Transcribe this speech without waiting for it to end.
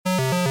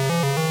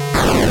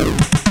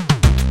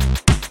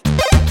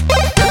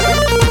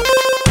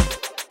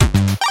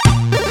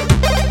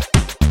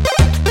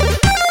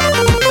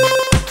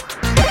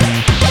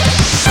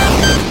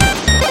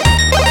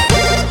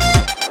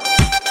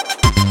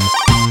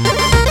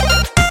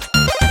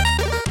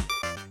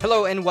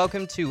Hello and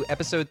welcome to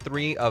episode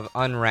 3 of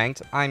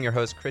Unranked. I'm your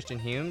host, Christian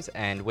Humes,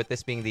 and with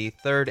this being the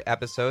third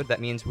episode, that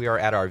means we are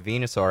at our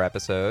Venusaur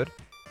episode.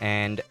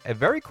 And a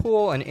very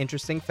cool and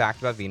interesting fact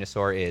about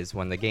Venusaur is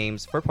when the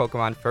games for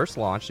Pokemon first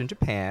launched in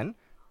Japan,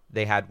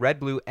 they had red,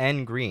 blue,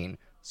 and green.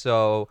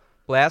 So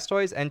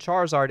Blastoise and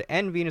Charizard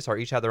and Venusaur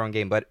each had their own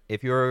game, but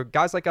if you're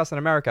guys like us in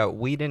America,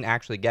 we didn't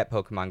actually get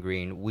Pokemon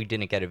Green. We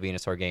didn't get a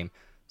Venusaur game.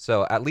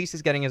 So at least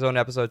he's getting his own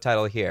episode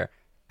title here.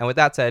 And with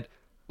that said,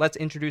 let's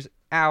introduce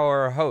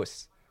our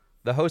hosts.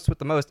 The host with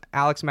the most,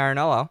 Alex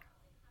Marinello.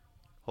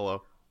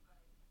 Hello.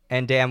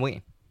 And Dan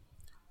Wee.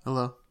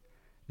 Hello.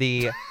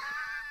 The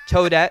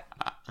Toadette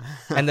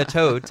and the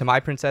Toad to my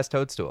Princess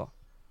Toadstool.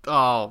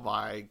 Oh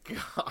my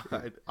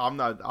god.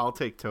 I'll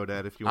take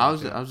Toadette if you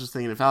want I was just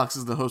thinking, if Alex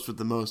is the host with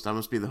the most, I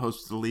must be the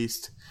host with the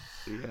least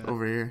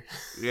over here.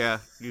 Yeah,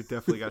 you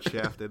definitely got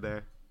shafted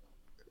there.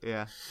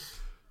 Yeah.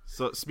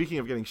 So speaking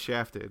of getting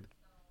shafted,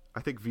 I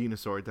think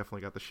Venusaur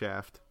definitely got the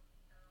shaft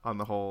on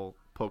the whole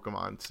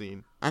Pokemon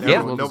scene.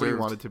 Nobody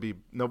wanted to be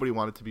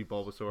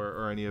Bulbasaur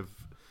or any of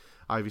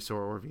Ivysaur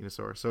or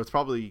Venusaur. So it's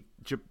probably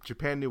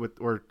Japan knew what,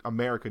 or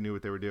America knew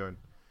what they were doing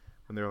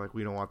when they were like,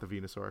 we don't want the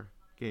Venusaur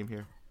game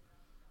here.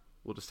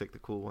 We'll just take the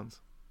cool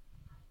ones.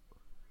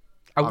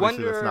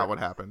 Obviously, that's not what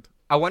happened.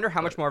 I wonder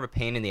how much more of a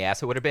pain in the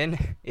ass it would have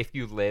been if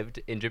you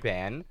lived in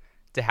Japan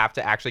to have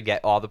to actually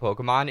get all the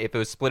Pokemon. If it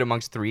was split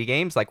amongst 3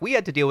 games, like we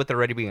had to deal with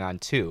already being on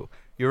 2.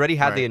 You already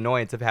had the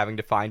annoyance of having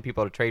to find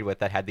people to trade with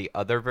that had the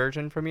other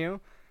version from you.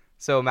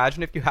 So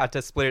imagine if you had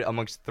to split it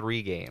amongst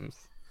 3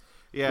 games.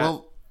 Yeah.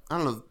 Well, I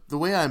don't know. The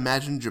way I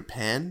imagine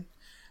Japan,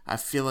 I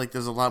feel like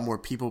there's a lot more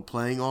people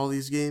playing all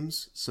these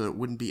games, so it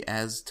wouldn't be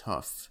as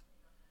tough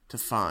to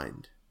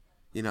find.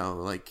 You know,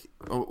 like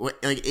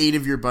 8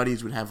 of your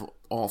buddies would have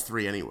all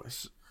 3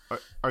 anyways.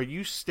 Are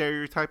you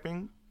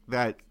stereotyping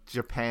that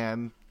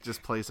Japan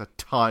just plays a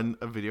ton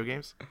of video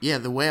games? Yeah,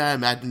 the way I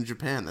imagine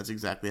Japan, that's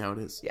exactly how it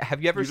is. Yeah,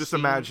 have you ever just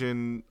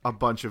imagine a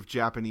bunch of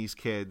Japanese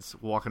kids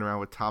walking around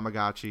with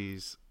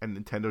Tamagotchis and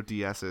Nintendo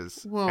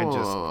DSs and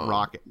just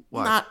rocking?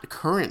 What? Not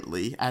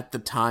currently. At the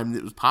time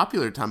that was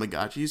popular,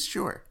 Tamagotchis,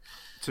 sure.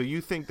 So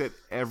you think that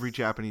every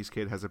Japanese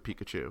kid has a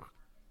Pikachu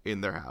in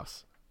their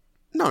house?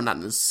 No, not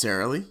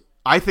necessarily.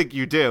 I think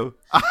you do.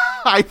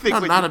 I think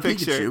not a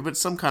Pikachu, but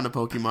some kind of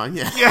Pokemon,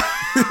 yeah. Yeah.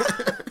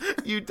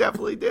 You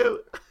definitely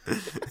do.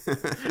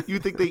 You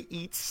think they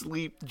eat,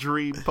 sleep,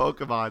 dream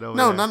Pokemon over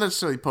there? No, not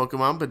necessarily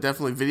Pokemon, but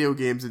definitely video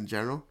games in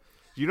general.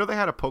 You know they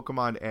had a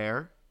Pokemon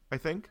Air, I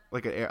think?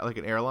 Like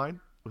an airline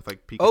with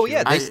like Pikachu. Oh,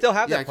 yeah, they still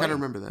have that I kind of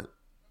remember that.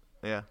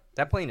 Yeah.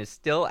 That plane is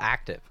still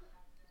active.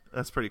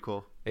 That's pretty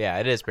cool. Yeah,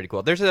 it is pretty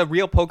cool. There's a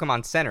real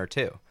Pokemon Center,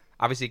 too.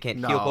 Obviously, you can't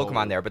heal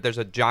Pokemon there, but there's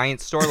a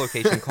giant store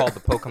location called the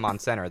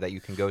Pokemon Center that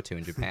you can go to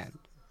in Japan.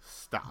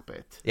 Stop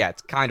it. Yeah,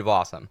 it's kind of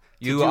awesome.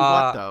 You do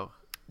what, though?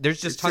 There's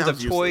just tons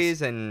of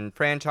toys and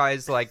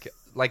franchise, like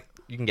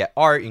you can get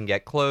art, you can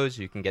get clothes,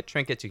 you can get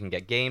trinkets, you can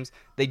get games.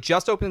 They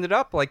just opened it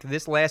up like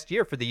this last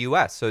year for the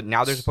U.S., so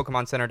now there's a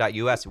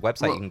PokemonCenter.us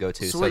website you can go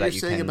to so that you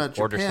can order stuff.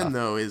 So what you're saying about Japan,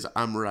 though, is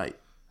I'm right.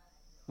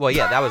 Well,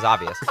 yeah, that was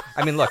obvious.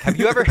 I mean, look, have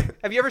you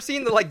ever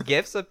seen the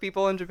GIFs of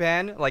people in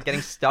Japan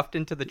getting stuffed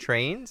into the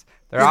trains?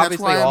 They're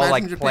obviously all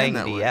playing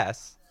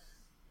DS.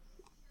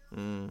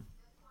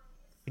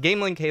 The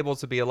Game Link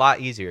cables would be a lot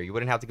easier. You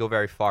wouldn't have to go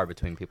very far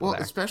between people there.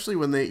 Well, especially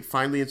when they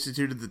finally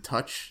instituted the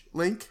touch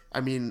link.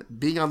 I mean,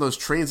 being on those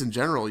trains in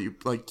general, you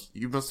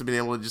must have been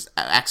able to just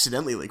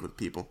accidentally link with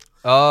people.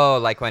 Oh,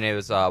 like when it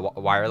was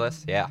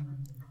wireless? Yeah.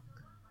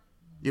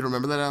 You don't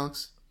remember that,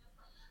 Alex?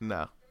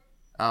 No.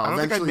 I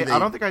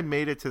don't think I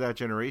made it to that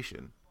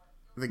generation.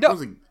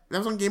 That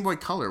was on Game Boy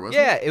Color, wasn't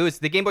it? Yeah, it was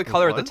the Game Boy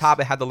Color at the top.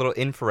 It had the little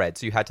infrared,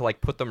 so you had to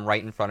put them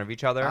right in front of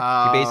each other.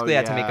 You basically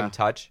had to make them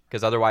touch,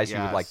 because otherwise you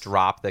would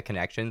drop the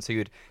connection. So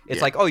you could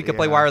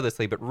play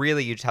wirelessly, but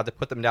really you just had to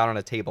put them down on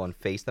a table and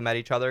face them at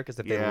each other, because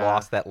if they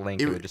lost that link,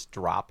 it would just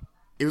drop.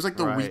 It was like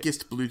the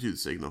weakest Bluetooth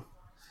signal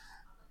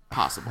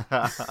possible.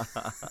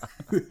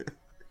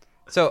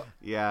 So,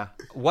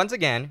 once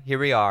again, here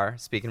we are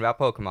speaking about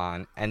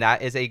Pokemon, and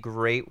that is a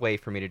great way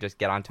for me to just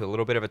get onto a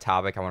little bit of a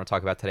topic I want to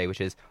talk about today, which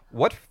is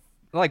what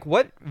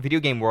video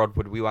game world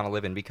would we want to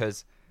live in?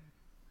 Because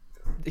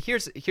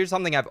here's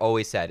something I've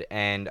always said,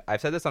 and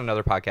I've said this on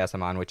another podcast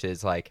I'm on, which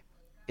is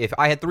if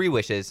I had 3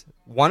 wishes,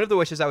 one of the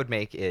wishes I would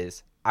make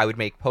is I would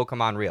make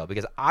Pokemon real,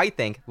 because I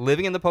think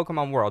living in the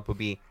Pokemon world would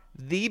be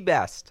the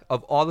best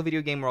of all the video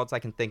game worlds I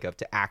can think of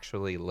to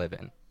actually live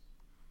in.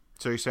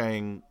 So you're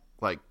saying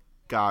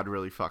God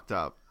really fucked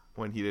up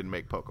when he didn't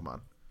make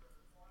Pokemon?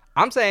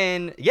 I'm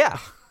saying, yeah.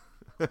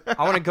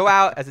 I want to go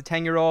out as a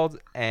 10-year-old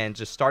and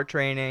just start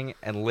training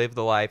and live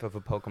the life of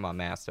a Pokemon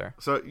master.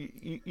 So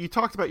you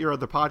talked about your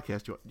other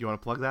podcast. Do you want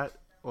to plug that?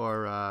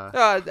 Or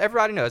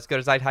everybody knows. Go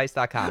to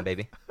Zeitheist.com,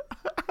 baby.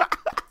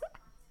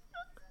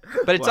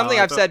 But it's something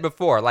I've said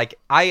before.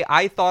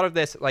 I thought of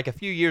this a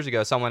few years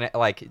ago. Someone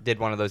did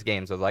one of those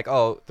games of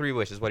 3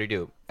 wishes. What do you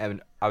do?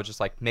 And I was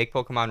just make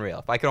Pokemon real.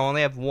 If I could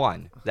only have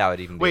one, that would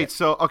even be it. Wait,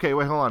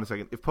 hold on a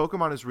second. If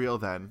Pokemon is real,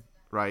 then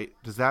right,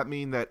 does that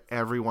mean that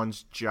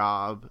everyone's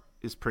job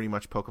is pretty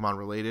much Pokemon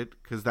related,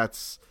 because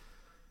that's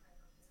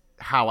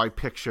how I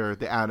picture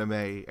the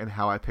anime and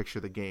how I picture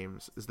the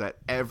games, is that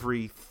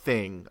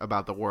everything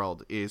about the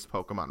world is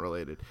Pokemon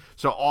related.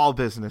 So all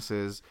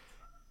businesses,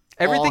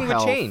 everything would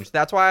change.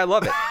 That's why I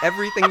love it.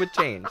 Everything would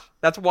change.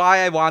 That's why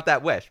I want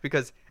that wish,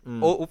 because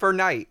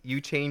overnight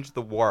you change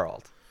the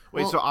world.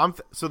 Wait,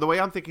 so the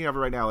way I'm thinking of it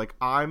right now, like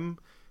I'm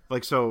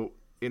like, so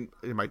in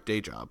my day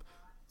job,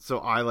 so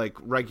I like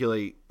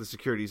regulate the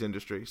securities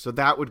industry. So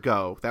that would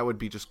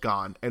be just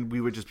gone, and we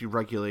would just be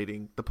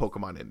regulating the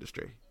Pokemon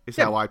industry. Is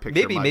how I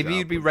picture maybe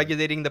you'd be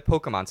regulating the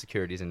Pokemon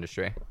securities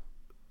industry.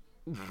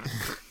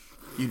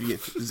 You'd get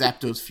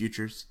Zapdos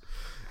futures.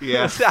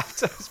 Yeah.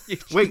 Zapdos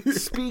futures. Wait,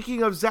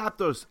 speaking of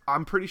Zapdos,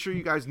 I'm pretty sure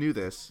you guys knew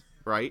this,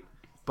 right?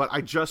 But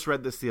I just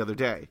read this the other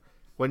day.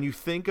 When you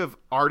think of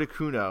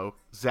Articuno,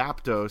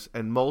 Zapdos,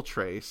 and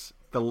Moltres,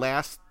 the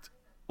last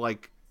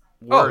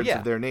words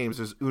of their names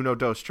is Uno,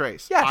 Dos,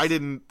 Tres. Yes. I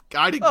didn't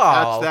catch that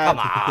come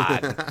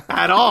on.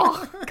 at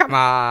all. Come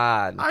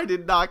on. I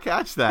did not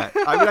catch that.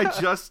 I mean, I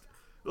just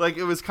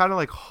it was kind of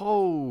like,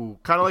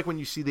 kind of like when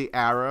you see the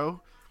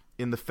arrow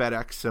in the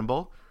FedEx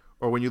symbol,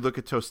 or when you look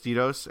at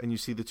Tostitos and you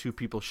see the two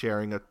people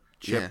sharing a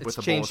chip with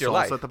a bowl of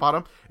salsa at the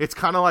bottom. It's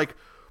kind of like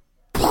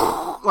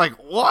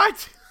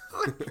what?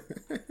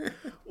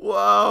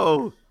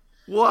 Whoa,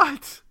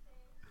 what?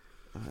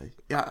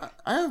 Yeah,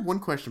 I have one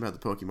question about the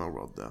Pokemon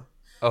world, though.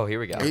 Oh, here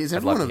we go. Is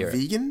everyone a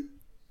vegan?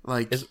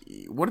 What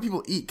do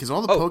people eat? Because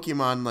all the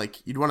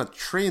Pokemon, you'd want to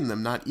train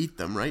them, not eat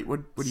them, right?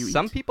 What do you eat?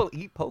 Some people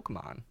eat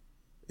Pokemon.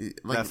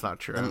 That's not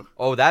true.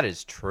 That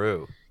is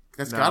true.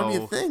 That's got to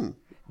be a thing.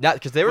 No,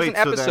 because there was an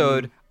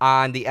episode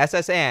on the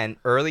SSN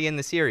early in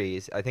the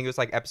series. I think it was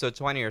episode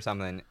 20 or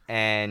something,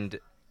 and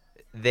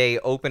they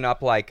open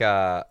up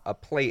a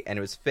plate, and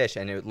it was fish,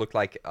 and it looked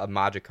like a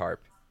Magikarp.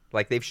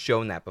 They've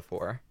shown that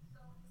before.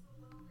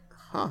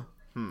 Huh.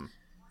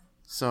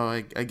 So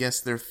I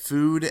guess they're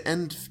food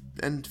and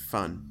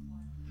fun.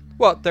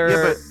 Well,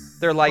 they're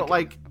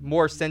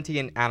more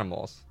sentient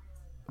animals.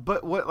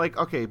 But what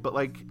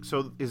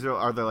so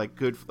are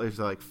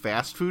there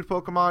fast food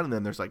Pokemon, and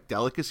then there's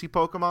delicacy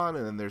Pokemon,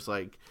 and then there's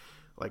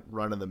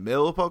run of the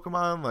mill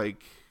Pokemon,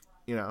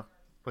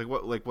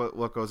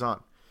 what goes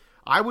on?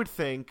 I would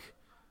think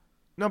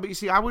no, but you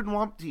see, I wouldn't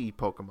want to eat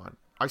Pokemon.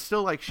 I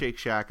still like Shake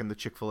Shack and the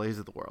Chick-fil-A's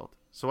of the world,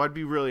 so I'd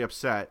be really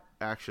upset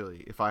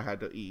actually if I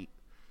had to eat.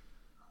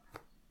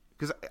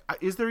 Because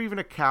is there even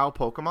a cow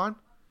Pokemon?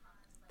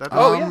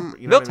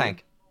 Miltank.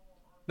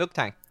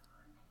 Miltank.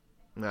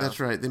 No. That's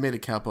right. They made a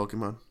cow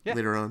Pokemon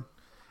later on.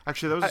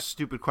 Actually, that was a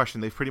stupid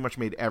question. They've pretty much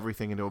made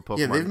everything into a Pokemon.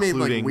 Yeah, they've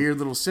made weird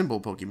little symbol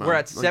Pokemon. We're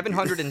at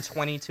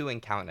 722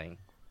 and counting.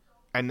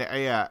 And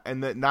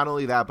not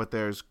only that, but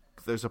there's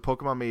a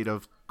Pokemon made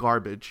of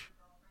garbage,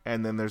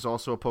 and then there's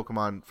also a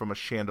Pokemon from a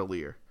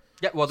chandelier.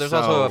 Yeah, well, there's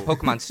also a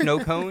Pokemon Snow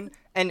Cone.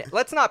 And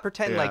let's not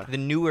pretend the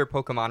newer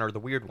Pokemon are the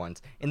weird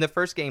ones. In the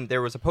first game,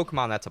 there was a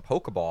Pokemon that's a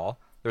Pokeball.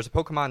 There's a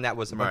Pokemon that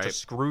was a bunch of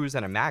screws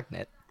and a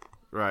magnet.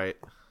 Right.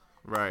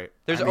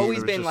 There's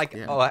always been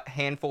a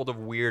handful of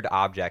weird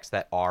objects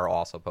that are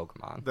also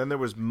Pokemon. Then there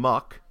was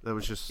Muck. That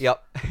was just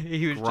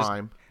he was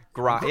Grime.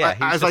 Just yeah,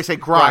 as I say,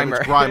 Grime,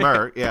 it's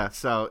Grimer. Yeah,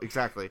 so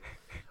exactly.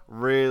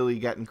 Really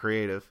getting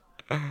creative.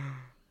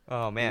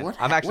 Oh man,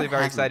 I'm actually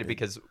very excited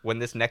because when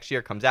this next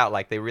year comes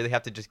out, they really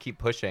have to just keep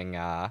pushing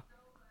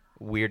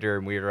weirder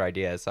and weirder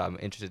ideas. So I'm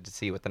interested to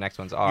see what the next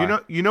ones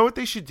are. You know what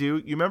they should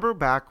do? You remember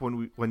back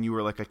when you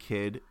were a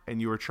kid and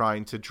you were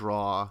trying to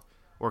draw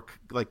or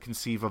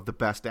conceive of the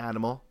best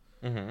animal,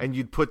 and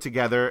you'd put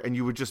together and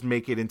you would just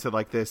make it into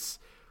this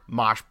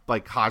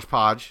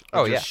hodgepodge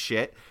of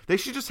shit. They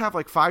should just have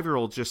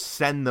 5-year-olds just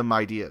send them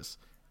ideas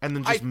and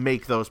then just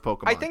make those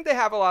Pokemon. I think they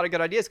have a lot of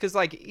good ideas because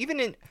even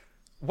in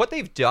what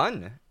they've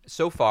done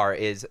so far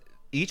is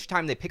each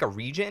time they pick a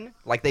region,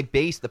 they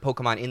base the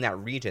Pokemon in that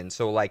region.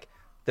 So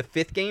the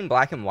 5th game,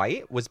 Black and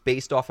White, was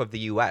based off of the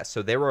U.S.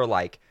 So there were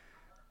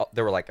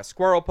a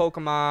squirrel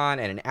Pokemon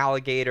and an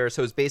alligator.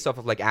 So it was based off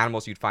of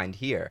animals you'd find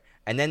here.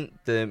 And then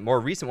the more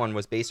recent one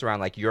was based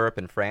around Europe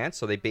and France.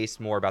 So they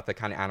based more about the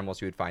kind of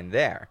animals you would find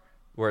there.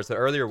 Whereas the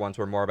earlier ones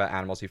were more about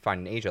animals you'd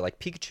find in Asia.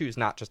 Pikachu's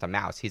not just a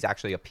mouse. He's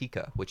actually a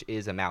Pika, which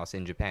is a mouse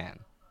in Japan.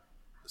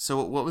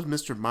 So what was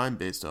Mr. Mime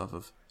based off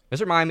of?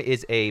 Mr. Mime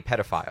is a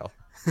pedophile.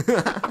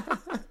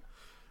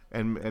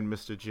 and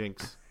Mr.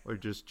 Jinx, or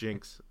just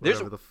Jinx.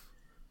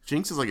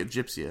 Jinx is like a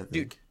gypsy, I think.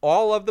 Dude,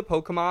 all of the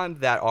Pokemon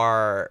that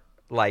are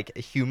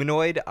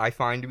humanoid, I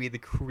find to be the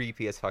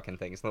creepiest fucking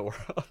things in the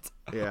world.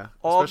 Yeah.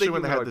 All the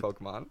humanoid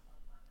Pokemon.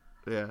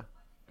 Yeah.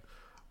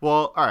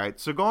 Well, all right.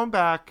 So going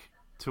back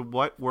to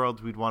what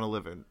world we'd want to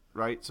live in,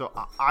 right? So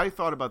I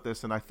thought about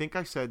this, and I think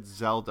I said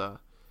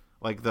Zelda,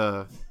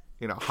 the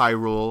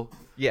Hyrule.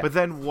 Yeah. But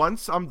then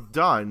once I'm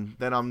done,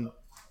 then I'm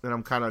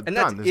kind of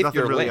done. There's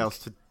nothing really else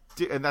to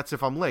do, and that's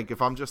if I'm Link.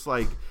 If I'm just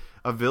a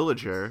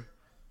villager,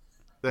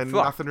 then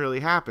nothing really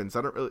happens.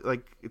 I don't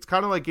really it's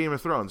kind of like Game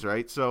of Thrones,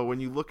 right? So when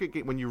you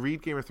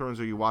read Game of Thrones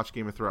or you watch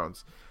Game of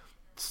Thrones,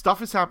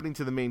 stuff is happening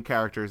to the main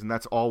characters, and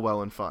that's all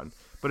well and fun.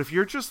 But if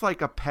you're just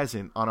like a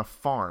peasant on a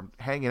farm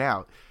hanging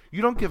out,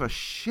 you don't give a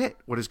shit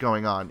what is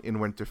going on in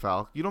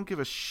Winterfell. You don't give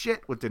a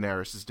shit what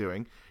Daenerys is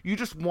doing. You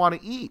just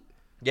want to eat.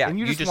 Yeah, and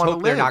you just want hope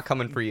to they're live. not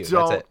coming for you.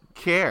 Don't That's it.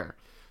 care.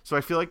 So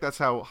I feel like that's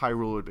how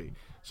Hyrule would be.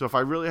 So if I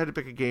really had to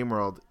pick a game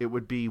world, it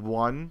would be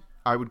one.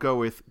 I would go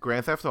with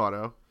Grand Theft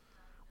Auto,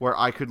 where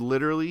I could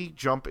literally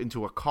jump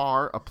into a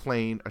car, a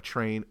plane, a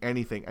train,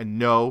 anything, and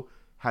know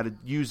how to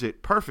use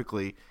it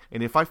perfectly.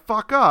 And if I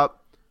fuck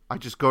up, I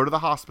just go to the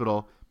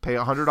hospital, pay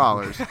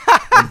 $100,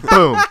 and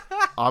boom,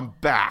 I'm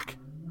back.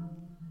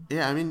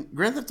 Yeah, I mean,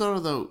 Grand Theft Auto,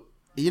 though,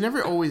 you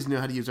never always knew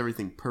how to use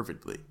everything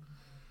perfectly.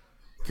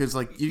 Because,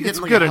 like, you get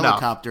in, like, a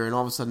helicopter, and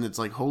all of a sudden it's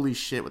like, holy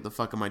shit, what the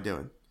fuck am I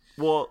doing?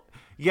 Well,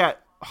 yeah,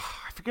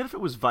 I forget if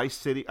it was Vice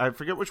City. I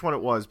forget which one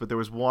it was, but there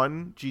was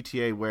one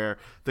GTA where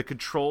the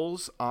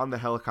controls on the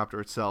helicopter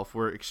itself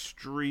were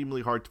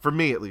extremely hard, for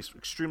me at least,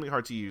 extremely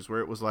hard to use, where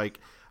it was like,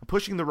 I'm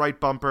pushing the right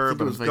bumper,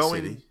 but I'm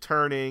going, City.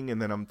 Turning,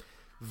 and then I'm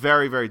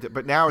very, very...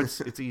 But now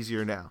it's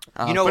easier now.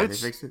 You know, but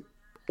it's...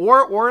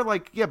 Or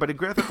like, yeah, but in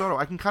Grand Theft Auto,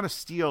 I can kind of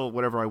steal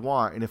whatever I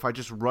want, and if I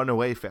just run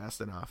away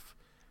fast enough,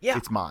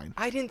 it's mine.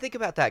 I didn't think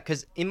about that,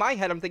 because in my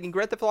head, I'm thinking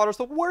Grand Theft Auto is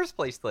the worst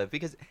place to live,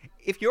 because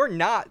if you're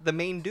not the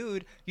main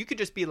dude, you could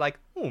just be like,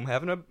 I'm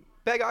having a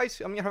bag of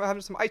ice, I'm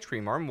having some ice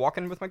cream, or I'm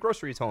walking with my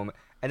groceries home,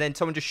 and then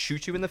someone just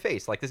shoots you in the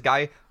face. Like, this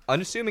guy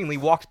unassumingly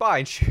walks by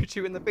and shoots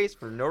you in the face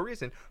for no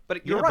reason,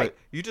 but you're right,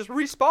 you just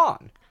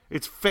respawn.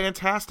 It's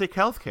fantastic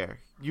healthcare.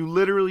 You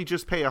literally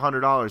just pay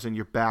 $100 and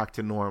you're back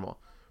to normal.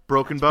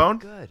 Broken bone?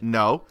 Good.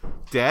 No.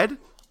 Dead?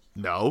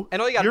 No.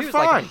 And all you gotta do is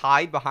like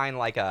hide behind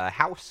like a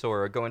house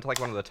or go into like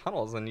one of the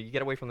tunnels and you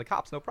get away from the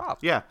cops, no problem.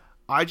 Yeah.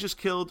 I just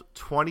killed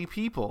 20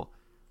 people.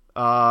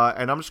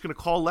 And I'm just gonna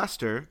call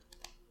Lester.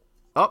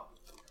 Oh.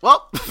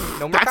 Well,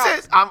 no more that's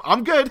cops. It.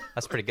 I'm good.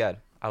 That's pretty good.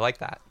 I like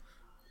that.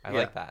 I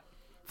like that.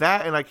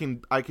 That, and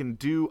I can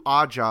do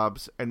odd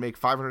jobs and make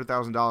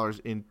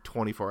 $500,000 in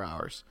 24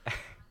 hours.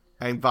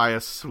 And buy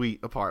a sweet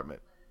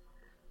apartment.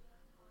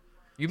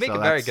 You make a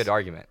very good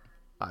argument.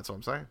 That's what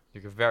I'm saying.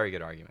 You make a very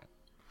good argument.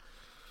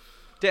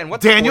 Dan,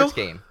 what sports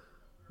game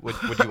would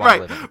you want to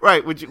live in?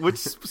 Right. Which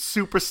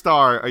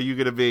superstar are you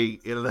going to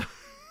be in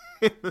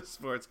the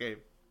sports game?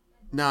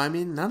 No, I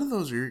mean, none of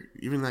those are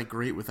even that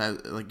great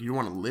without, like, you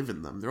want to live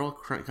in them. They're all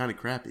kind of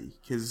crappy.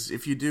 Because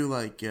if you do,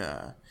 like...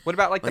 what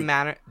about, like the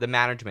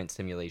management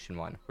simulation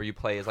one, where you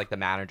play as, like, the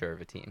manager of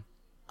a team?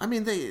 I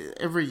mean,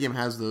 every game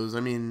has those.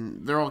 I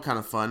mean, they're all kind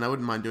of fun. I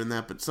wouldn't mind doing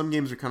that. But some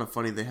games are kind of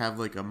funny. They have,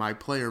 like, a My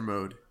Player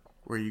mode,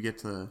 where you get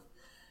to...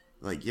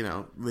 like, you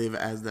know, live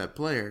as that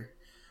player.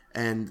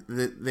 And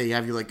they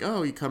have you like,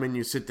 oh, you come in,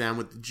 you sit down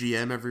with the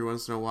GM every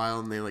once in a while,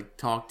 and they, like,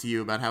 talk to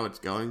you about how it's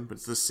going. But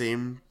it's the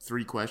same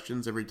 3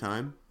 questions every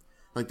time.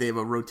 Like, they have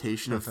a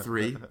rotation of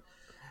 3.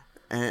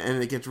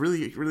 and it gets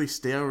really, really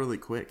stale really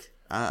quick.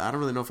 I don't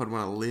really know if I'd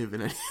want to live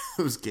in any of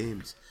those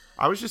games.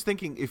 I was just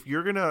thinking, if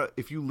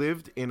you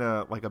lived in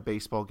a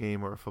baseball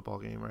game or a football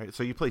game, right?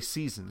 So you play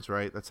seasons,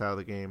 right? That's how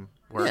the game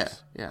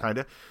works. Yeah. Kind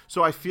of.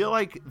 So I feel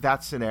like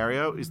that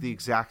scenario is the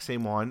exact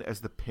same one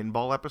as the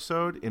pinball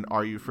episode in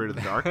Are You Afraid of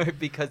the Dark?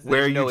 Because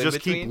where you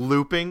just keep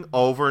looping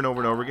over and over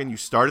and over again. You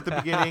start at the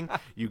beginning,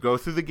 you go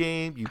through the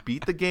game, you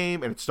beat the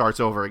game, and it starts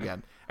over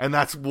again. And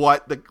that's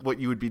what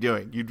you would be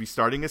doing. You'd be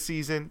starting a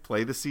season,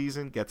 play the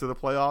season, get to the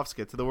playoffs,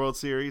 get to the World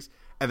Series,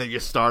 and then you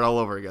start all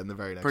over again the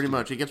very next Pretty year.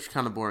 much. It gets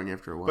kind of boring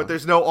after a while. But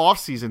there's no off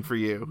season for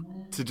you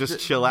to just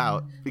chill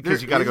out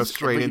because you got to go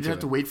straight into it. You have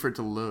to wait for it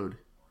to load.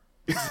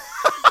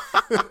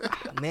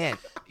 Man,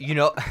 you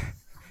know,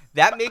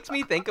 that makes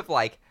me think of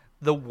like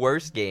the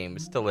worst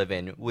games to live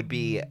in would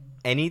be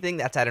anything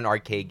that's at an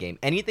arcade game.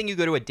 Anything you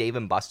go to a Dave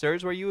 &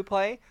 Buster's where you would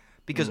play.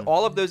 Because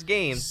all of those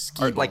games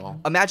are like,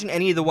 imagine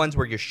any of the ones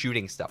where you're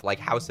shooting stuff, like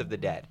House of the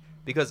Dead.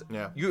 Because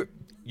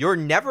you're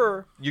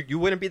never, you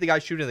wouldn't be the guy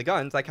shooting the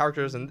guns. That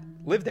character doesn't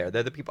live there.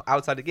 They're the people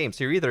outside the game.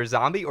 So you're either a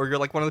zombie or you're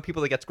like one of the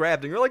people that gets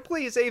grabbed and you're like,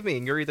 please save me.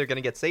 And you're either going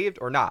to get saved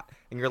or not.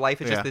 And your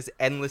life is just this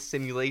endless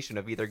simulation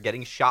of either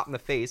getting shot in the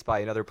face by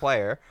another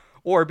player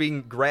or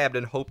being grabbed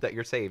and hope that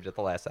you're saved at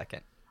the last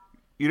second.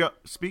 You know,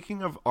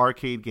 speaking of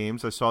arcade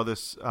games, I saw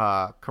this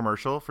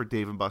commercial for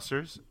Dave &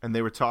 Buster's and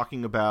they were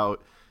talking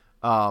about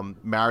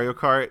Mario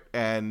Kart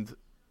and...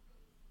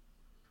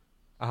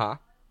 Uh-huh.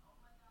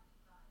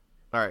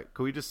 All right,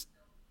 can we just...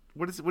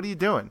 What are you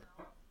doing?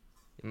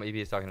 Maybe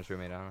he's talking to his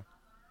roommate, I don't know.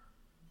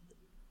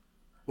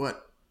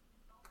 What?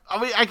 I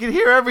mean, I could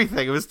hear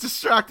everything. It was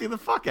distracting the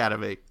fuck out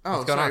of me.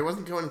 Oh, sorry. It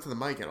wasn't going into the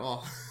mic at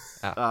all.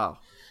 Oh.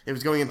 It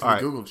was going into the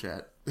Google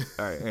chat.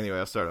 All right, anyway,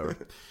 I'll start over.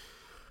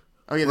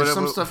 Oh, yeah, there's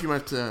some stuff you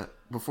might have to...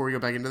 Before we go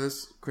back into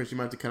this, Chris, you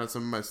might have to cut out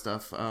some of my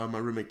stuff. My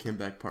roommate came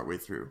back partway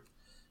through.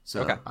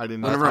 So I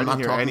didn't whenever I'm not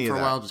hear talking any for of a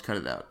that. while, just cut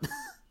it out.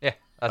 Yeah,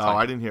 that's fine.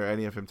 I didn't hear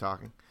any of him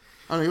talking.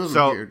 Oh, no, he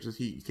wasn't here. Just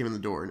he came in the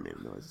door and made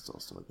a noise. It's all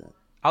stuff like that.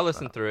 I'll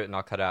listen through it and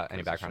I'll cut out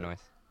any background noise.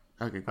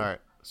 Okay, cool. All right,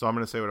 so I'm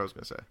going to say what I was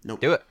going to say.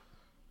 Nope. Do it.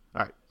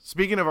 All right.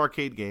 Speaking of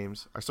arcade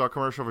games, I saw a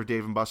commercial for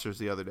Dave & Buster's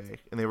the other day,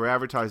 and they were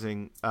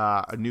advertising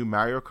a new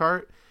Mario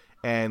Kart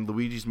and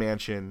Luigi's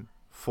Mansion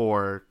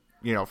for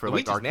Luigi's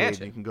like arcade.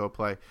 Mansion. You can go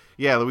play.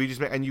 Yeah,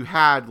 and you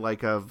had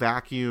like a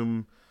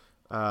vacuum.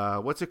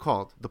 What's it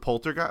called? The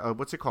Poltergeist.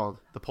 What's it called?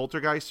 The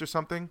Poltergeist or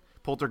something?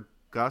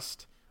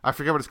 Poltergust. I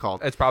forget what it's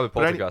called. It's probably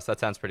Poltergeist. That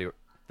sounds pretty.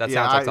 That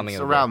sounds like something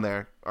it's around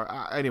there.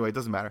 Or, anyway, it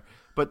doesn't matter.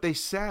 But they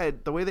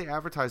said the way they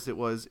advertised it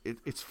was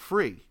it's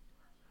free.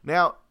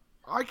 Now,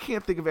 I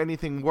can't think of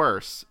anything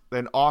worse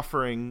than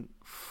offering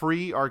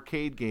free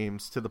arcade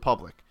games to the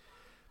public,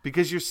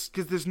 because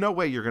there's no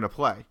way you're going to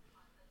play.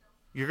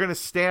 You're going to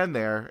stand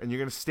there and you're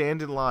going to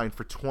stand in line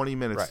for 20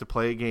 minutes to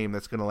play a game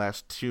that's going to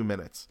last 2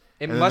 minutes.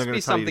 It must be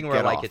something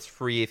where like it's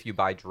free if you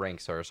buy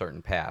drinks or a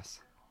certain pass.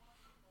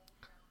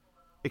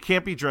 It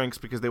can't be drinks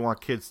because they want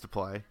kids to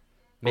play.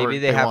 Maybe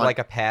they have like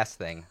a pass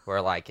thing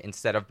where like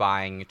instead of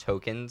buying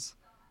tokens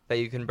that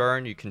you can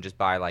burn, you can just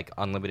buy like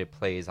unlimited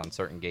plays on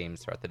certain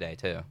games throughout the day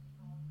too.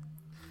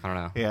 I don't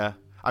know. Yeah.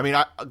 I mean,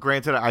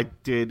 granted, I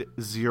did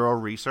zero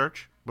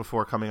research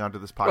before coming onto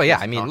this podcast. Well, yeah,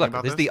 I mean, look,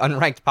 this is the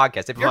Unranked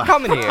podcast. If you're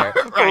coming here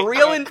for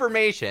real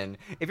information,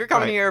 if you're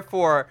coming here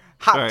for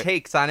hot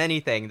takes on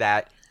anything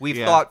that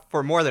we've thought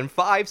for more than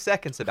 5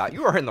 seconds about,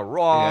 you are in the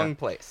wrong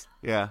place.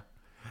 Yeah.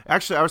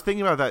 Actually, I was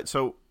thinking about that.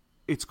 So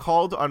it's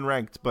called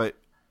Unranked, but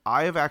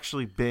I have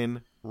actually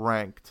been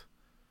ranked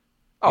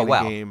in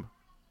a game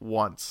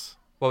once.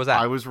 What was that?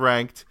 I was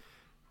ranked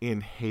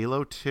in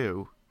Halo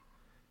 2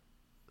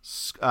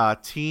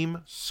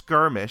 Team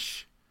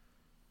Skirmish.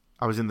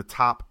 I was in the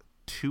top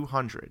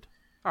 200.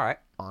 All right.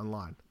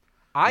 Online.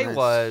 I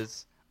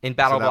was in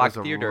Battle Block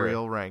Theater.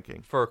 Real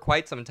ranking. For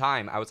quite some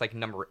time. I was like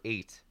number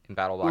 8 in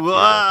Battle Block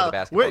Theater for the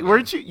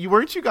basketball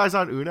weren't you guys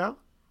on Uno?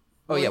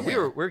 Oh yeah, we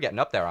were getting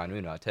up there on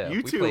Uno too.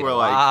 You two played were a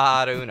like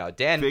lot of Uno.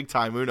 Dan, big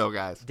time Uno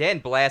guys. Dan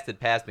blasted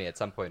past me at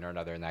some point or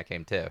another in that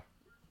game too.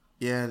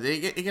 Yeah,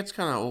 it gets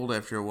kind of old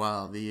after a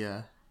while.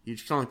 You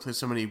just only play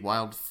so many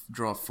wild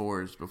draw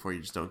 4s before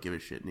you just don't give a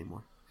shit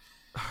anymore.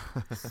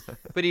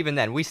 But even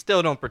then, we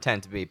still don't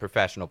pretend to be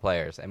professional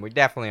players, and we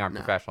definitely aren't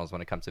professionals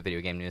when it comes to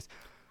video game news.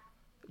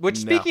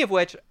 Speaking of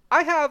which,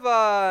 I have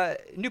a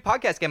new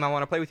podcast game I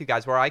want to play with you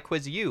guys where I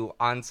quiz you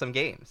on some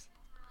games.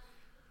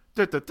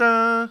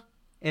 Da-da-da.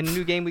 In a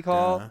new game we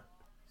call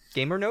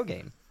Game or No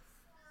Game.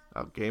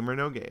 Oh, Game or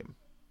No Game.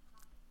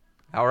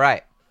 All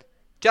right.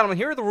 Gentlemen,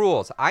 here are the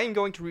rules. I am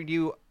going to read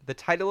you the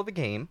title of a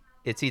game.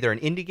 It's either an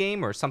indie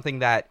game or something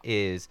that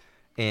is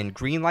in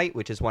Greenlight,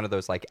 which is one of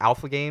those like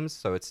alpha games.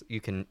 So it's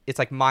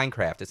like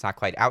Minecraft. It's not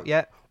quite out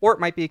yet. Or it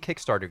might be a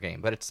Kickstarter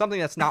game, but it's something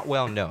that's not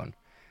well known.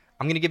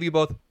 I'm going to give you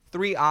both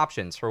 3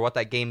 options for what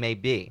that game may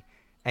be.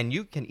 And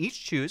you can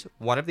each choose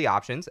one of the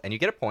options, and you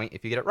get a point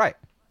if you get it right.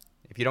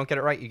 If you don't get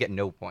it right, you get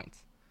no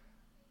points.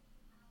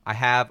 I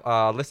have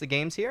a list of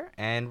games here,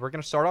 and we're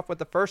going to start off with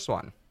the first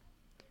one.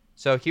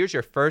 So here's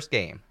your first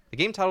game. The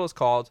game title is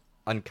called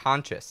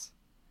Unconscious.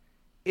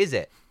 Is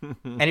it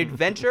an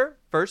adventure,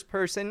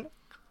 first-person,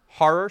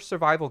 horror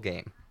survival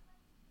game?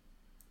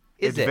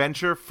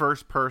 Adventure,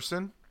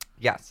 first-person?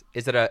 Yes.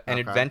 Is it an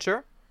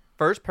adventure,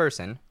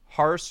 first-person,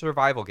 horror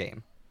survival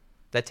game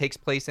that takes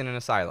place in an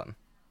asylum?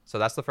 So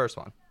that's the first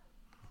one.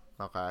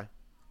 Okay.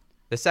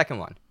 The second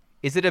one.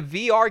 Is it a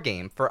VR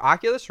game for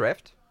Oculus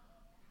Rift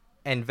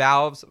and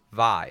Valve's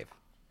Vive,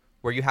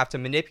 where you have to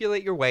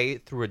manipulate your way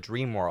through a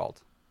dream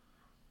world?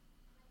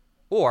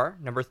 Or,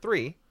 number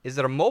 3, is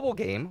it a mobile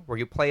game where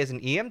you play as an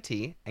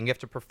EMT and you have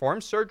to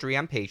perform surgery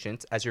on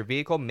patients as your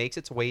vehicle makes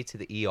its way to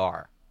the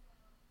ER?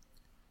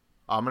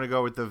 I'm going to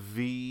go with the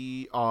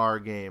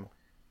VR game.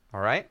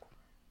 All right.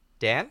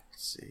 Dan?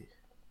 Let's see.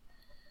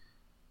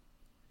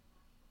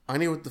 I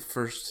need with the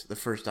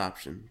first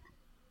option.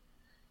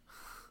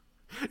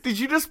 Did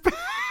you just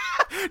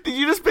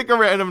pick a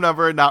random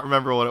number and not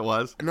remember what it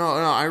was? No,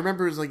 I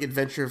remember it was like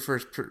adventure,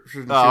 first-person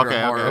shooter,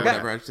 horror,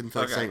 whatever. I just didn't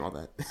feel like saying all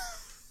that.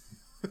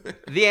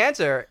 The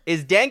answer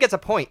is Dan gets a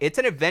point. It's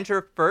an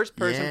adventure,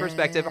 first-person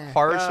perspective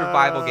horror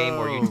survival game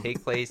where you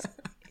take place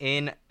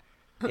in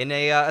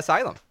a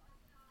asylum.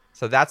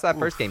 So that's that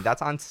first game.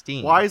 That's on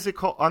Steam. Why is it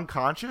called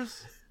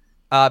Unconscious?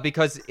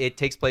 Because it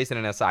takes place in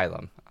an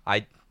asylum.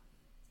 I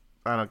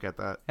don't get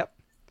that. Yep.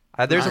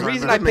 There's a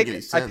reason I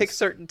pick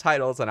certain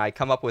titles and I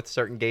come up with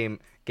certain game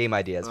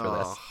ideas for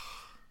this.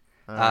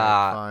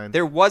 Fine.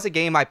 There was a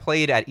game I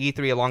played at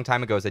E3 a long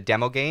time ago. It was a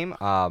demo game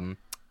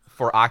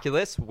for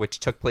Oculus, which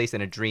took place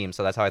in a dream.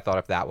 So that's how I thought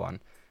of that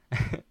one.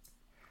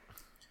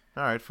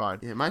 All right, fine.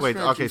 Yeah, wait,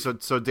 okay, so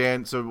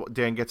Dan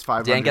gets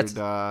 500. Dan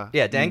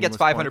gets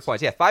 500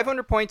 points. Yeah,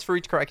 500 points for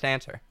each correct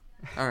answer.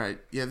 All right.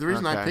 Yeah, the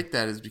reason I picked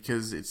that is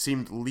because it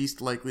seemed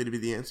least likely to be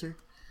the answer.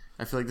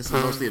 I feel like this is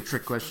mostly a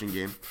trick question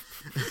game.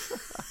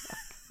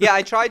 Yeah,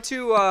 I tried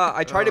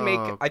to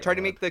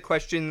make the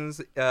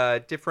questions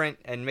different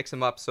and mix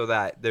them up so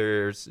that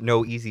there's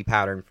no easy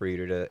pattern for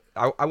you to.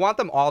 I want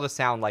them all to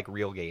sound like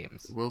real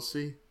games. We'll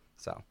see.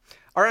 So,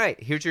 all right,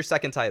 here's your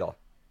second title.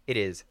 It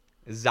is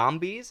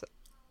Zombies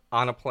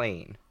on a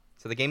Plane.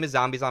 So the game is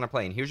Zombies on a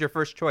Plane. Here's your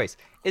first choice.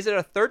 Is it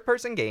a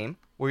third-person game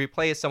where you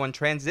play as someone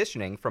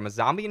transitioning from a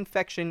zombie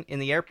infection in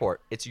the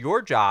airport? It's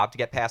your job to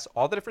get past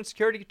all the different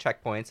security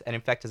checkpoints and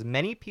infect as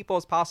many people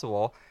as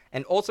possible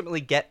and ultimately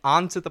get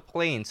onto the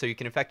plane so you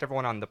can infect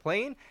everyone on the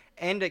plane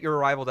and at your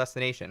arrival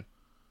destination.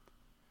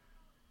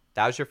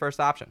 That was your first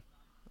option.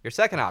 Your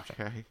second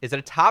option is it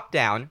a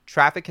top-down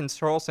traffic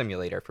control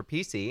simulator for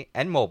PC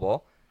and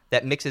mobile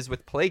that mixes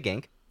with Plague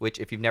Inc., which,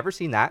 if you've never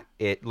seen that,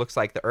 it looks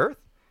like the Earth,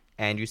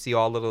 and you see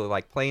all little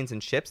like planes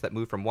and ships that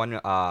move from one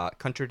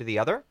country to the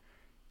other,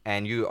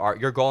 and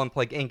your goal in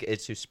Plague Inc.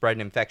 is to spread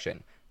an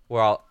infection.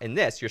 Well, in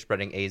this, you're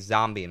spreading a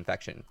zombie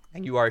infection,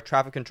 and you are a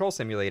traffic control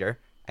simulator,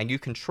 and you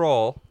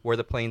control where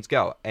the planes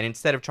go. And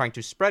instead of trying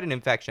to spread an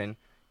infection,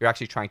 you're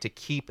actually trying to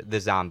keep the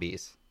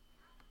zombies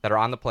that are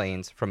on the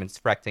planes from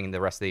infecting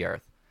the rest of the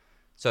Earth.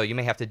 So you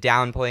may have to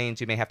down planes,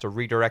 you may have to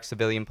redirect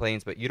civilian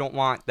planes, but you don't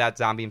want that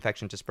zombie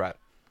infection to spread.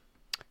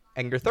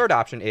 And your third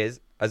option is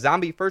a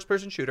zombie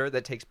first-person shooter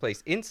that takes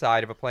place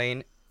inside of a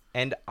plane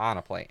and on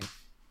a plane.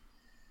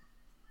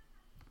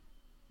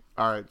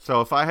 All right,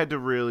 so if I had to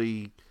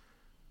really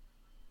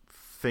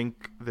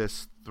think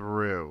this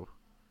through,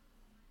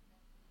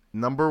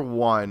 number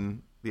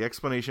one, the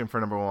explanation for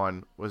number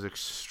one was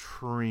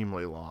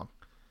extremely long.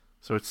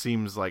 So it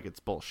seems like it's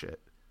bullshit.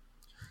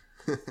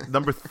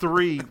 Number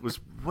three was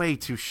way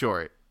too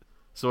short.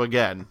 So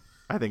again,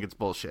 I think it's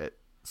bullshit.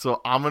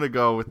 So I'm going to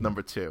go with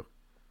number two.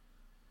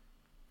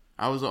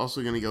 I was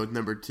also going to go with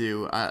number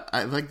two.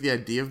 I like the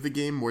idea of the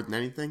game more than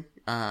anything.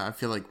 I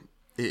feel like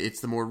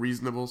it's the more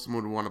reasonable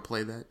someone would want to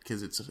play that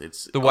because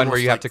it's the one where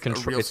you like have to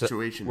control. It's a real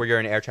situation where you're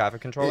an air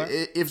traffic controller.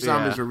 If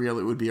zombies are real,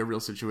 it would be a real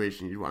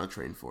situation you'd want to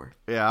train for.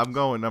 Yeah, I'm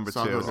going number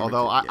two.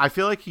 Although I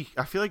feel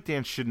like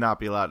Dan should not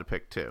be allowed to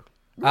pick two.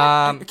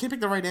 I can't pick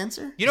the right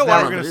answer. You know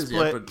what? We're gonna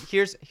split.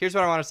 Yet, Here's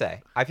what I want to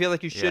say. I feel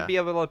like you should be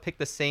able to pick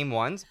the same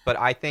ones, but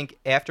I think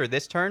after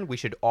this turn we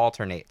should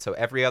alternate. So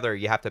every other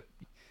you have to.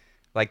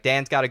 Like,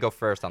 Dan's got to go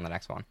first on the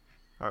next one.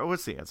 All right,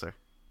 what's the answer?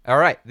 All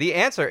right, the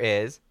answer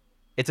is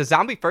it's a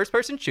zombie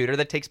first-person shooter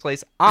that takes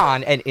place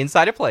on and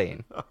inside a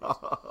plane.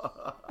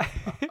 All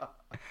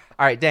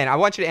right, Dan, I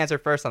want you to answer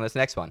first on this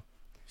next one.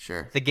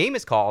 Sure. The game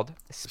is called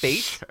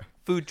Space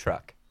Food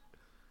Truck.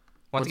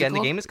 Once again, the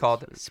game is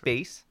called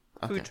Space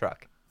Food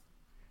Truck.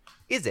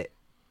 Is it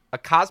a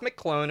cosmic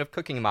clone of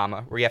Cooking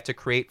Mama where you have to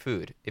create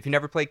food? If you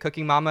never played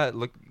Cooking Mama,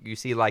 look, you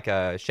see like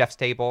a chef's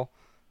table.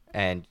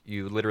 And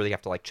you literally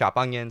have to like chop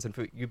onions and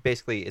food.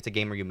 It's a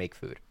game where you make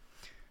food.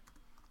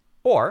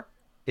 Or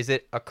is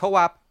it a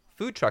co-op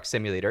food truck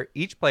simulator?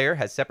 Each player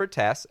has separate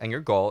tasks, and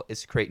your goal is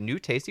to create new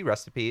tasty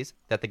recipes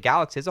that the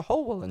galaxy as a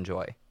whole will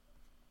enjoy.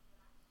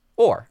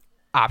 Or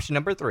option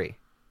number 3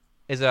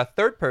 is it a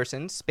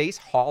third-person space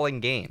hauling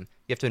game?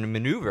 You have to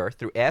maneuver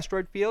through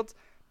asteroid fields,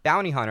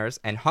 bounty hunters,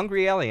 and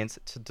hungry aliens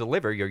to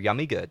deliver your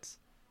yummy goods.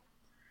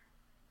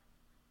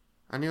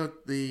 I know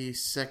the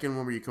second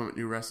one where you come up with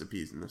new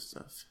recipes and this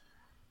stuff.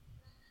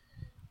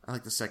 I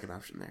like the second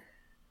option there.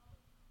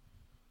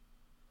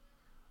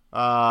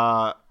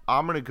 I'm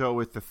going to go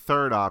with the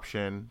third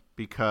option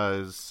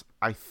because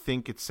I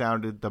think it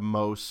sounded the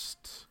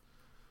most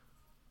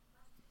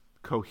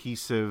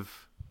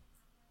cohesive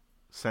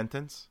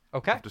sentence.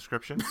 Okay.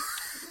 Description.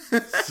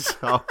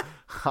 So,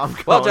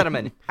 well,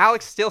 gentlemen,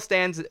 Alex still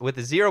stands with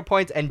 0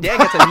 points, and Dan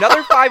gets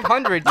another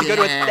 500 to go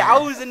to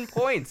 1,000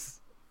 points.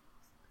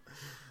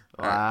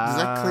 Does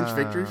that clinch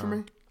victory for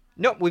me?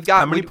 No, we've got.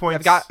 How many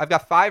points? I've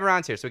got 5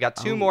 rounds here, so we got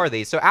 2 more of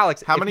these. So,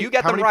 Alex, how if many, you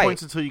get how them many right,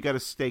 points until you get a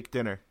steak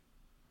dinner?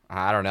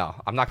 I don't know.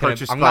 I'm not gonna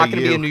Purchased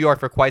be in New York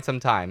for quite some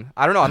time.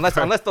 I don't know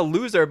unless the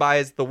loser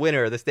buys the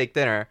winner the steak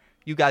dinner.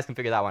 You guys can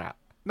figure that one out.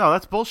 No,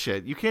 that's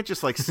bullshit. You can't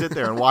just like sit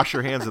there and wash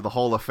your hands of the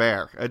whole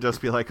affair and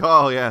just be like,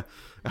 oh yeah,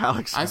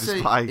 Alex. I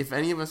say if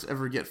any of us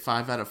ever get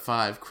 5 out of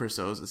 5, Chris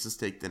owes us a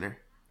steak dinner.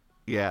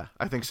 Yeah,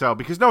 I think so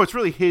because no, it's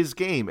really his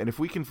game, and if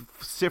we can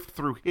sift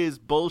through his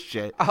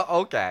bullshit,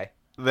 okay,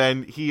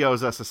 then he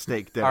owes us a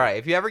steak dinner. All right,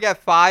 if you ever get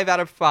 5 out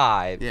of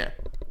 5, yeah,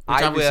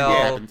 I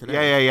will.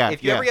 Yeah.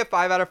 If you ever get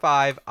 5 out of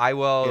 5, I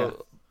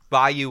will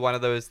buy you one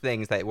of those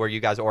things where you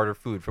guys order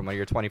food from one of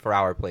your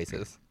 24-hour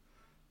places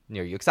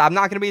near you. Because I'm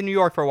not going to be in New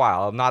York for a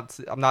while. I'm not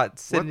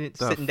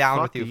sitting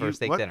down with you for a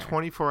steak dinner.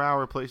 What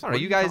 24-hour place? I don't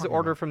know. You guys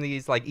order from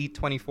these like Eat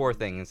 24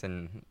 things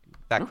and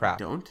that crap.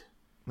 We don't.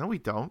 No, we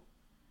don't.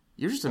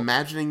 You're just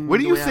imagining. What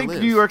do you think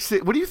New York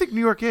City? What do you think New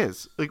York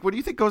is? Like, what do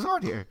you think goes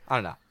on here? I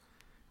don't know.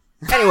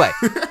 Anyway,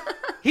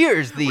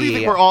 here's the. What do you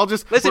think we're all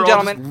just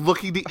gentlemen, just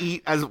looking to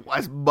eat as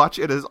much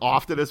and as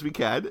often as we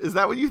can? Is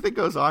that what you think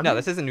goes on? No, here?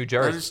 this isn't New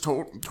Jersey. That is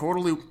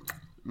totally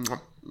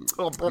not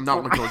what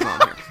goes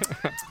on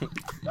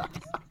here.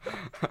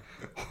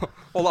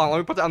 Hold on, let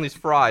me put down these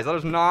fries. That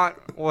is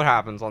not what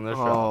happens on this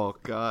show. Oh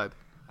God.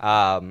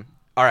 All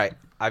right,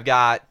 I've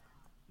got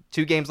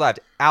 2 games left.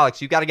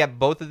 Alex, you got to get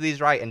both of these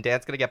right, and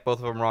Dan's gonna get both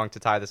of them wrong to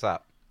tie this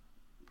up.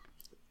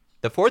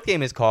 The 4th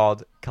game is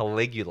called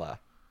Caligula.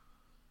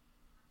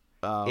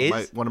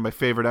 One of my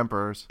favorite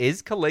emperors.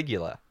 Is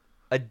Caligula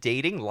a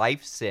dating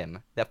life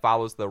sim that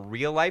follows the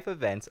real-life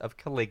events of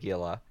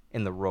Caligula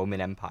in the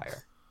Roman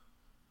Empire?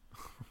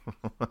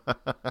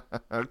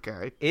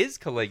 Okay. Is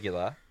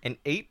Caligula an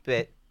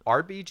 8-bit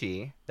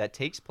RPG that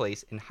takes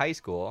place in high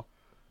school,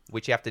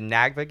 which you have to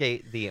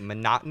navigate the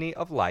monotony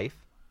of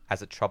life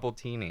as a troubled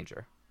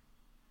teenager?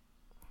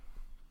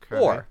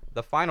 Okay. Or,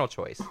 the final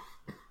choice,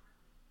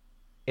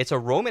 it's a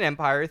Roman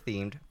Empire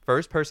themed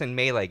first-person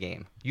melee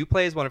game. You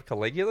play as one of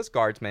Caligula's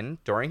guardsmen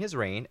during his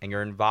reign, and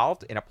you're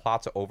involved in a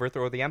plot to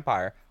overthrow the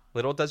empire.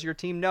 Little does your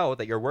team know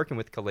that you're working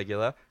with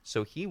Caligula,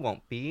 so he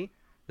won't be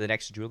the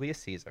next Julius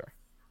Caesar.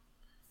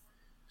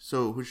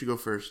 So, who should go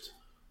first?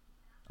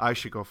 I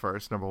should go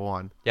first, number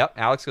one. Yep,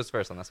 Alex goes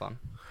first on this one.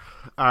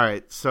 All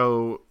right,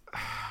 so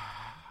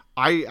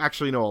I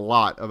actually know a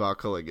lot about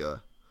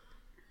Caligula.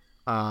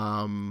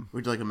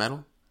 Would you like a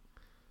medal?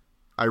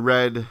 I've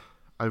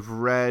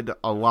read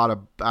a lot of,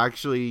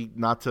 actually,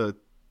 not to,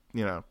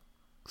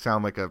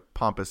 sound like a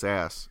pompous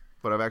ass,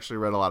 but I've actually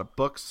read a lot of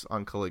books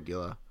on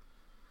Caligula.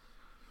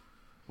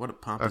 What a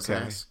pompous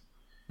ass.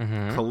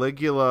 Mm-hmm.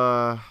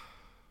 Caligula.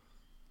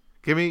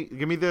 Give me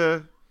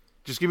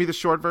the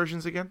short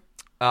versions again.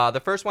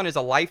 The first one is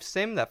a life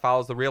sim that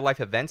follows the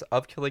real-life events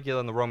of Caligula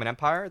in the Roman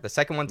Empire. The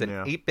second one's an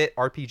 8-bit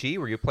RPG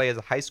where you play as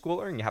a high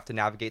schooler and you have to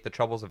navigate the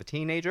troubles of a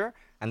teenager.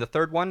 And the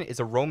third one is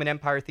a Roman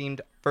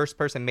Empire-themed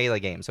first-person melee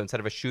game. So instead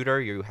of a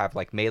shooter, you have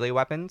like melee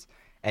weapons,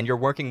 and you're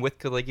working with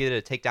Caligula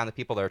to take down the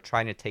people that are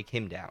trying to take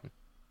him down.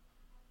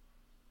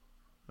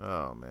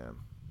 Oh, man.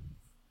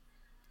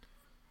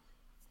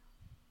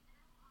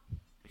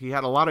 He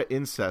had a lot of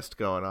incest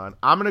going on.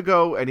 I'm going to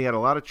go, and he had a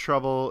lot of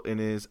trouble in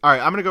his... All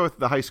right, I'm going to go with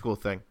the high school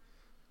thing.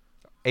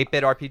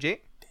 8-bit RPG?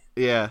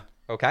 Yeah.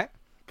 Okay.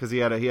 Because he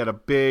had a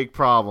big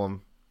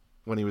problem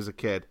when he was a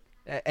kid.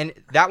 And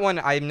that one,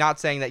 I'm not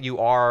saying that you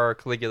are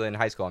Caligula in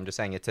high school. I'm just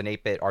saying it's an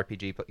 8-bit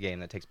RPG game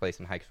that takes place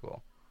in high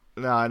school.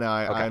 No, I know.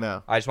 I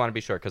know. I just want to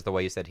be sure because the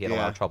way you said he had a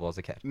lot of trouble as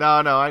a kid. No,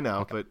 I know.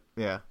 Okay. But,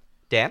 yeah.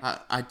 Dan?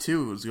 I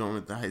too was going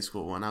with the high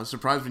school one. I was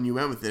surprised when you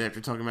went with it after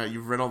talking about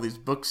you've read all these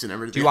books and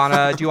everything. Do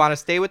you wanna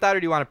stay with that, or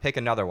do you want to pick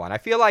another one? I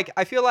feel like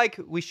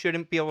we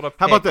shouldn't be able to pick...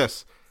 How about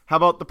this? How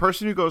about the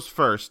person who goes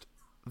first,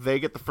 they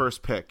get the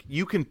first pick.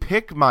 You can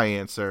pick my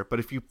answer, but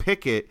if you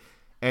pick it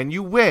and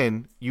you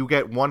win, you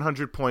get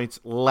 100 points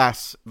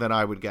less than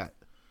I would get.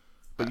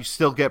 But you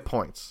still get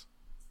points.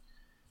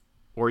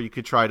 Or you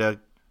could try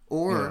to...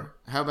 Or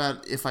how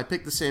about if I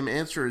pick the same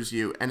answer as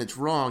you and it's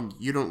wrong,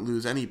 you don't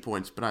lose any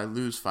points, but I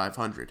lose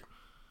 500.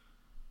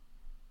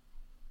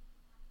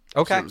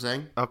 Okay. See what I'm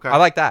saying? Okay. I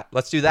like that.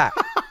 Let's do that.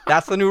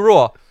 That's the new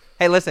rule.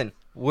 Hey, listen.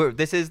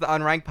 This is the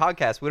Unranked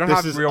Podcast. We don't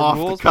have real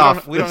rules.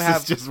 We don't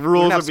have just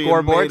rules. We don't have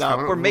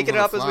scoreboards. We're making it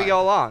up as we go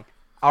along.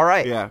 All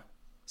right. Yeah.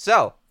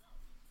 So,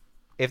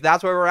 if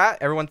that's where we're at,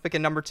 everyone's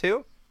picking number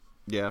 2.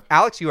 Yeah.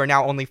 Alex, you are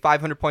now only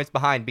 500 points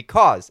behind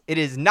because it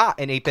is not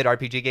an 8-bit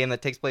RPG game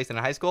that takes place in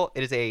a high school.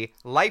 It is a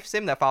life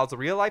sim that follows the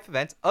real-life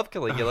events of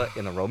Caligula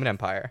in the Roman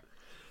Empire.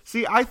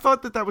 See, I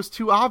thought that was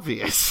too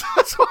obvious.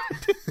 That's why I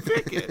didn't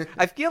pick it.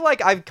 I feel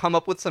like I've come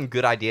up with some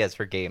good ideas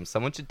for games.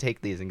 Someone should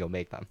take these and go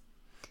make them.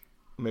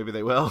 Maybe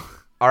they will.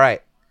 All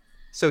right.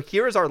 So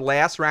here is our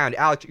last round.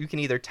 Alex, you can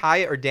either tie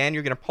it or Dan,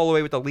 you're going to pull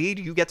away with the lead.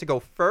 You get to go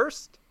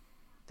first.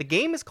 The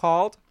game is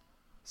called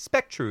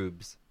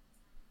Spectrubes.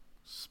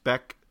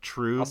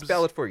 Spectrubes? I'll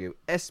spell it for you.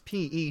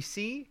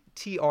 Spectrubes.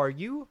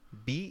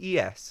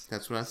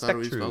 That's what I thought it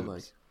was spelled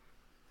like.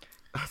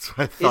 That's what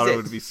I thought it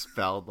would be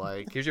spelled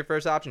like. Here's your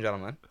first option,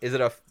 gentlemen. Is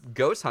it a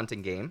ghost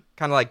hunting game,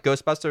 kind of like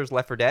Ghostbusters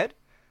Left 4 Dead,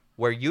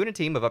 where you and a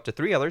team of up to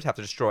 3 others have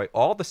to destroy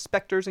all the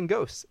specters and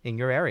ghosts in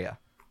your area?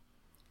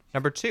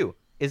 Number 2,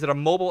 is it a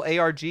mobile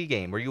ARG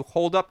game where you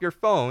hold up your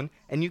phone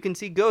and you can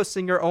see ghosts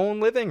in your own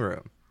living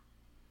room?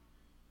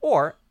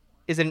 Or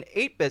is it an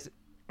 8-bit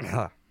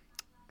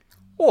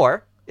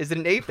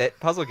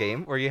puzzle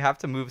game where you have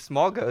to move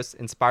small ghosts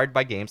inspired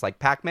by games like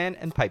Pac-Man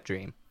and Pipe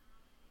Dream?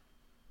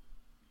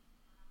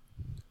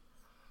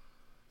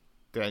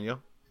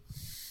 Daniel?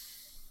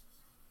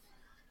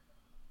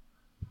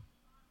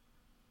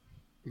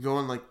 I'm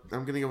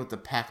going to go with the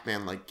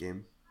Pac-Man-like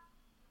game.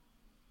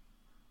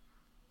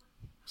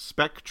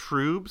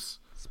 Spectrubes?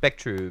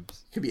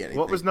 Spectrubes. Could be anything.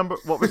 What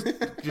was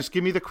just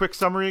give me the quick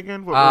summary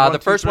again. The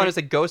first one is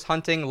a ghost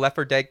hunting Left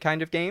 4 Dead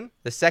kind of game.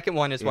 The second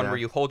one is one where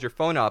you hold your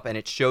phone up and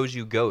it shows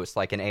you ghosts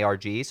like an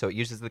ARG. So it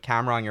uses the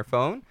camera on your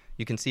phone.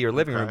 You can see your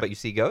living room, but you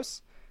see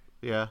ghosts.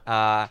 Yeah.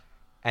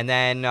 And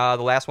then the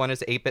last one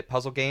is an 8-bit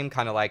puzzle game,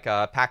 kind of like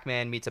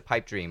Pac-Man meets a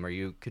Pipe Dream, where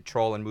you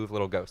control and move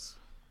little ghosts.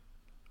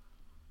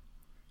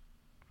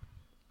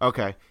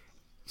 Okay.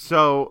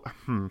 So,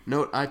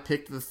 Note, I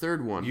picked the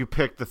third one. You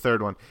picked the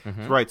third one.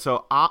 Mm-hmm. Right,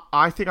 so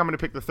I think I'm going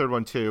to pick the third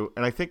one too.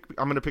 And I think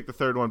I'm going to pick the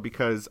third one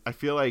because I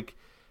feel like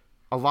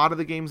a lot of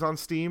the games on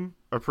Steam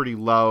are pretty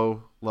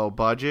low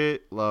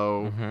budget,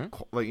 so,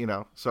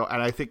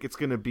 and I think it's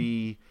going to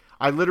be...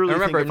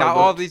 Remember, not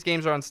all of these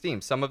games are on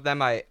Steam. Some of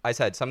them, I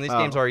said, some of these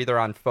games are either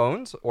on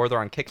phones or they're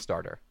on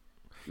Kickstarter.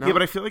 No. Yeah,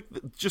 but I feel like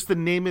just the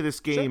name of this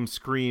game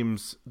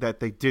screams that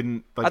they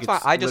didn't... That's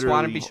fine. I just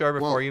want to be sure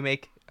before you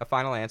make a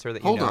final answer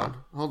that you know.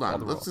 Hold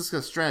on. Let's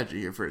discuss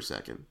strategy here for a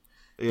second.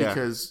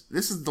 because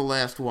this is the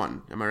last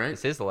one. Am I right?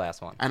 This is the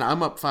last one. And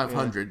I'm up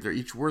 500. Yeah. They're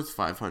each worth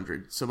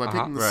 500. So by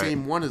picking the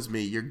same one as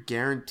me, you're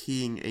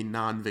guaranteeing a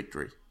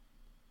non-victory.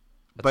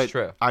 That's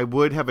true. I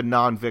would have a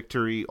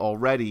non-victory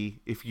already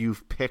if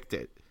you've picked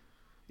it.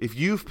 If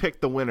you've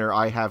picked the winner,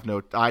 I have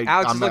no...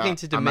 Alex is looking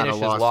to diminish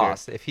his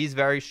loss. If he's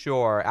very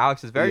sure,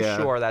 Alex is very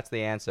sure that's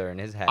the answer in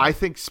his head. I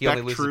think he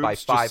only loses by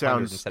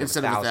 500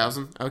 instead of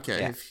 1,000. Okay.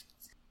 Yeah.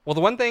 Well,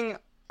 the one thing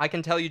I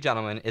can tell you,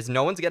 gentlemen, is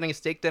no one's getting a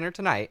steak dinner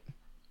tonight.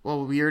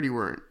 Well, we already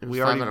weren't. It was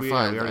we 5 out of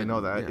 5. We already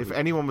know that. If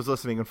anyone was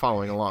listening and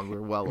following along, we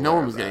were well aware No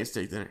one was of getting a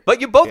steak dinner.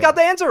 But you both got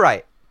the answer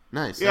right.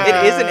 Nice. It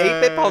is an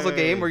 8-bit puzzle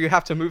game where you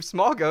have to move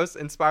small ghosts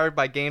inspired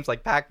by games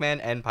like Pac-Man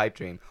and Pipe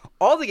Dream.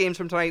 All the games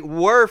from tonight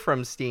were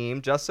from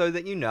Steam, just so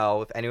that you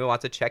know. If anyone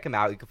wants to check them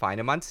out, you can find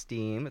them on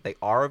Steam. They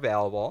are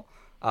available.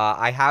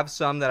 I have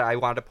some that I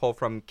wanted to pull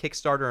from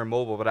Kickstarter and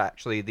mobile, but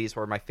actually these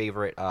were my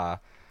favorite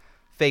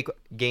fake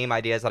game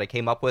ideas that I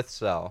came up with,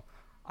 so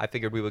I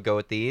figured we would go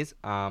with these.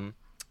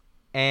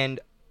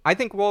 And I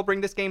think we'll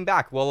bring this game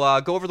back. We'll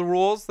go over the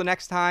rules the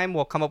next time.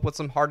 We'll come up with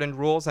some hardened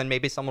rules, and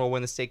maybe someone will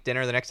win the steak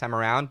dinner the next time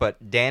around.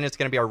 But Dan is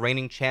going to be our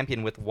reigning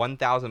champion with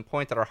 1,000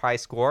 points at our high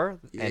score.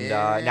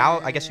 Yeah. And now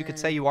I guess you could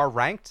say you are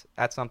ranked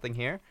at something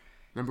here.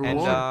 Number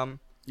one.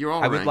 You're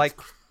all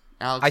ranked.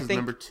 Alex is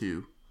number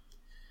 2.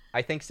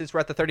 I think since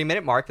we're at the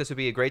 30-minute mark, this would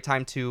be a great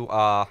time to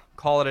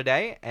call it a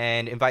day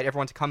and invite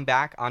everyone to come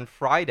back on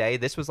Friday.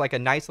 This was like a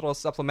nice little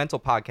supplemental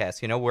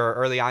podcast. You know, we're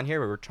early on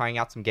here. We were trying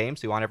out some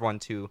games. We want everyone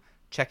to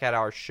check out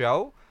our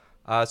show.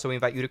 So we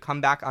invite you to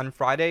come back on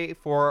Friday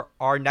for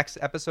our next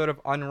episode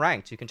of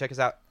Unranked. You can check us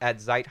out at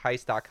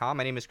zeitheist.com.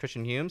 My name is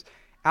Christian Humes.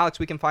 Alex,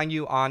 we can find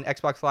you on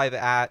Xbox Live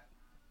at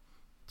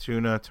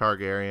Tuna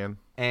Targaryen.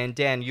 And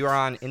Dan, you are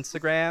on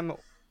Instagram.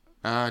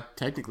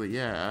 Technically,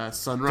 yeah.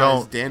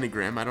 Sunrise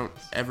Danagram. I don't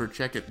ever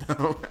check it,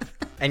 though.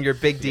 And you're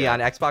Big D on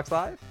Xbox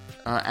Live?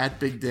 At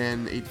Big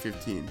Dan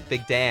 815.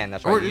 Big Dan,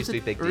 that's right. It used to be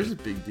Big D. Or is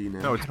it Big D now?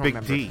 No, it's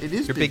Big D. It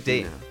is You're Big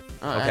D.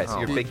 Now. Okay, so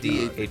you're Big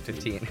D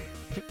 815.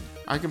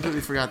 I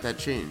completely forgot that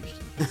changed.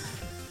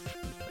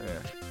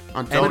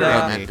 On Twitter,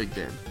 I'm at Big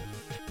Dan.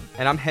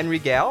 And I'm Henry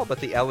Gale, but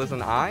the L is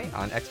an I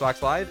on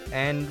Xbox Live.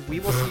 And we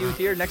will see you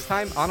here next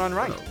time on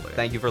Unranked.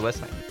 Thank you for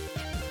listening.